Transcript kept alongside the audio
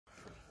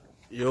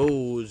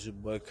Yo, it's your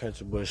boy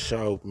Country Boy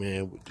Shop,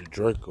 man, with the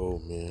Draco,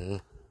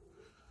 man.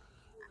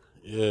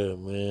 Yeah,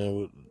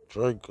 man, with the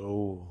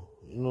Draco.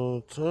 You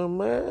know what I'm talking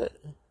about?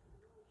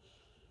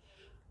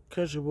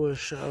 Country Boy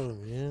Shop,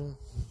 man.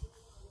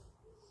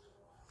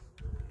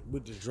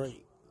 With the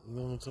Drake. You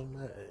know what I'm talking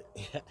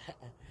about?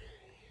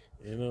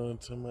 You know what I'm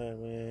talking about,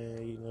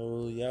 man. You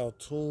know, y'all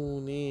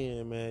tune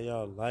in, man.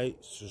 Y'all like,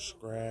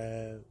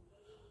 subscribe,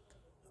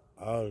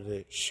 all of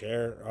that,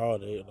 share, all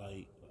that.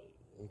 Like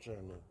I'm trying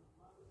to.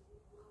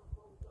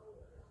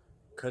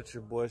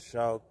 Country Boy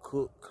Shop,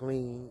 cook,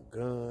 clean,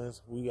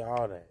 guns, we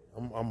all that.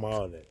 I'm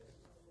all that.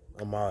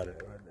 I'm all that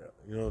right now.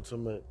 You know what I'm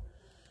talking about?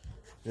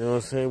 You know what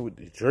I'm saying? With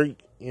the Drake,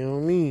 you know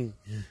what I mean?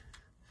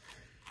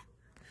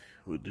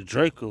 With the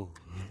Draco.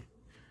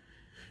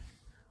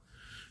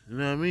 You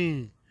know what I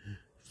mean?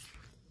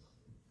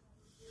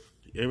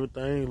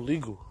 Everything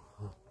legal.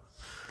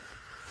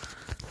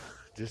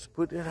 Just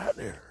put that out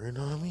there. You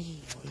know what I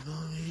mean? You know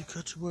what I mean?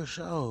 Country Boy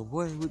Shop,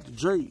 boy, with the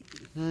Drake.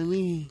 You know what I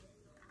mean?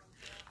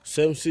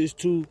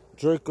 762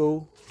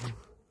 Draco.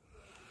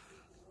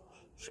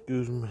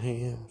 Excuse my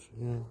hands,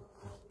 you know.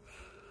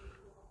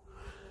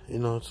 You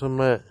know what I'm talking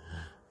about?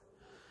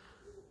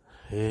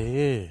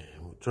 Yeah.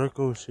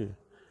 Draco shit.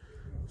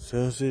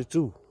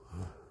 762.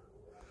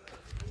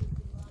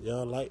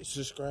 Y'all like,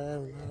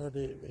 subscribe, and all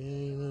that,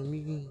 man. You know what I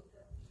mean?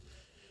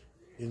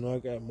 You know, I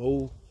got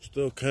more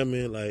stuff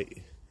coming,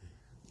 like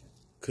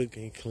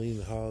cooking, clean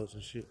the house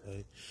and shit.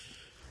 Like,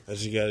 I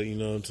just gotta, you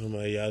know what I'm talking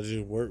about? Y'all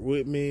just work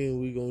with me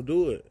and we gonna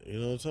do it. You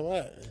know what I'm talking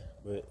about?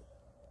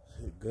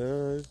 But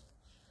guns,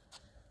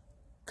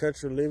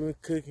 country living,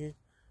 cooking,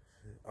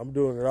 I'm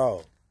doing it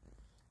all.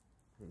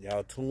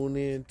 Y'all tune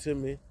in to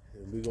me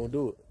and we gonna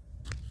do it.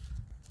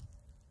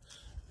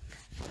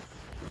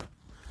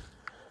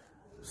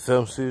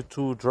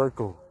 762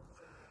 Draco.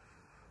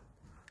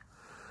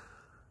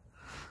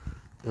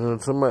 You know what I'm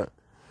talking about?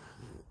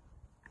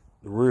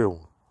 The real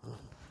one.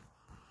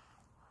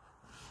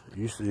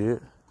 You see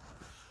it.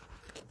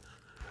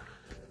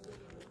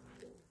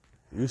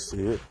 You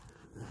see it.